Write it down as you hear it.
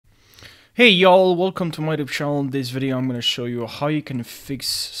Hey y'all, welcome to my YouTube channel. In this video I'm going to show you how you can fix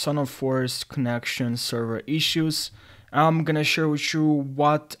Son of Forest connection server issues. I'm going to share with you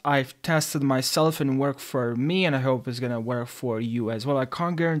what I've tested myself and worked for me, and I hope it's going to work for you as well. I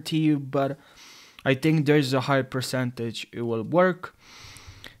can't guarantee you, but I think there's a high percentage it will work.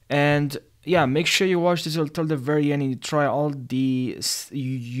 And yeah, make sure you watch this until the very end and you try all the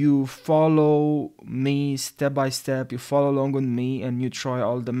you follow me step by step, you follow along with me and you try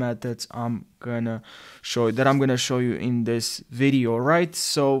all the methods I'm gonna show you in this video, right?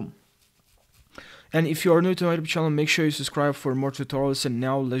 So, and if you are new to my YouTube channel, make sure you subscribe for more tutorials. And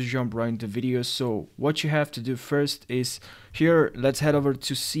now let's jump right into the video. So what you have to do first is here, let's head over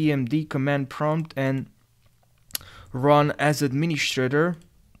to cmd command prompt and run as administrator.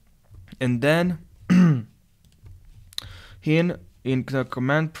 And then in the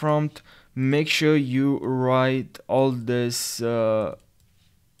command prompt, make sure you write all this, you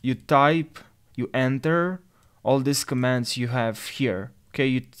enter all these commands you have here.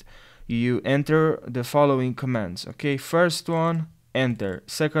 Okay, you enter the following commands. Okay, first one, enter.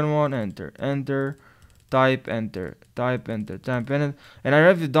 Second one, enter. Type, enter. And I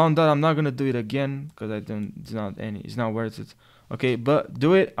already done that. I'm not gonna do it again because it's not worth it. Okay, but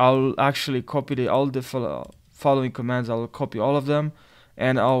do it. I'll actually copy all the following commands. I'll copy all of them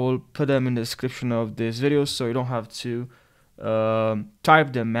and I will put them in the description of this video, so you don't have to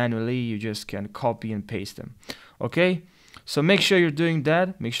type them manually. You just can copy and paste them. Okay, so make sure you're doing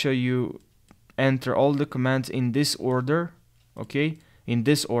that. Make sure you enter all the commands in this order. Okay, in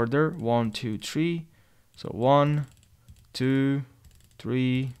this order, 1 2 3. So 1 2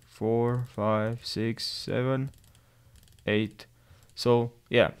 3 4 5 6 7 8. So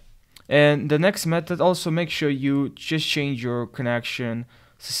yeah, and the next method, also make sure you just change your connection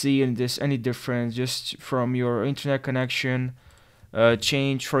to see if there's any difference just from your internet connection.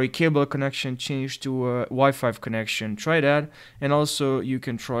 Change for a cable connection, change to a Wi-Fi connection. Try that, and also you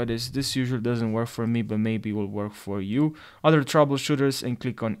can try this usually doesn't work for me, but maybe it will work for you. Other troubleshooters, and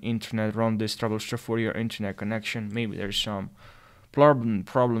click on internet, run this troubleshooter for your internet connection. Maybe there's some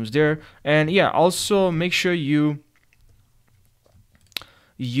problems there. And yeah, also make sure you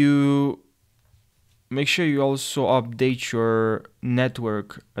also update your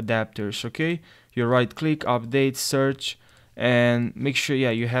network adapters. Okay, you right click, update, search, and make sure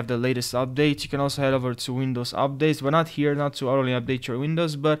you have the latest updates. You can also head over to Windows updates, but not here, not to only update your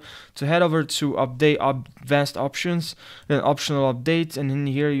Windows, but to head over to update advanced options, then optional updates, and in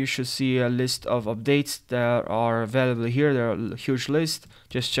here you should see a list of updates that are available here. There are a huge list.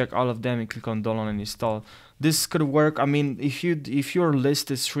 Just check all of them and click on download and install. This could work. I mean, if your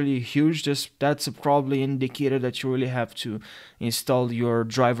list is really huge, that's probably indicator that you really have to install your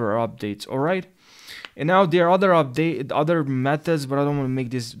driver updates. All right. And now there are other methods, but I don't want to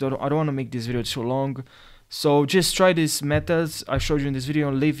make this video too long. So just try these methods I showed you in this video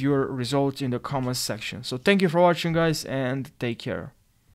and leave your results in the comments section. So thank you for watching, guys, and take care.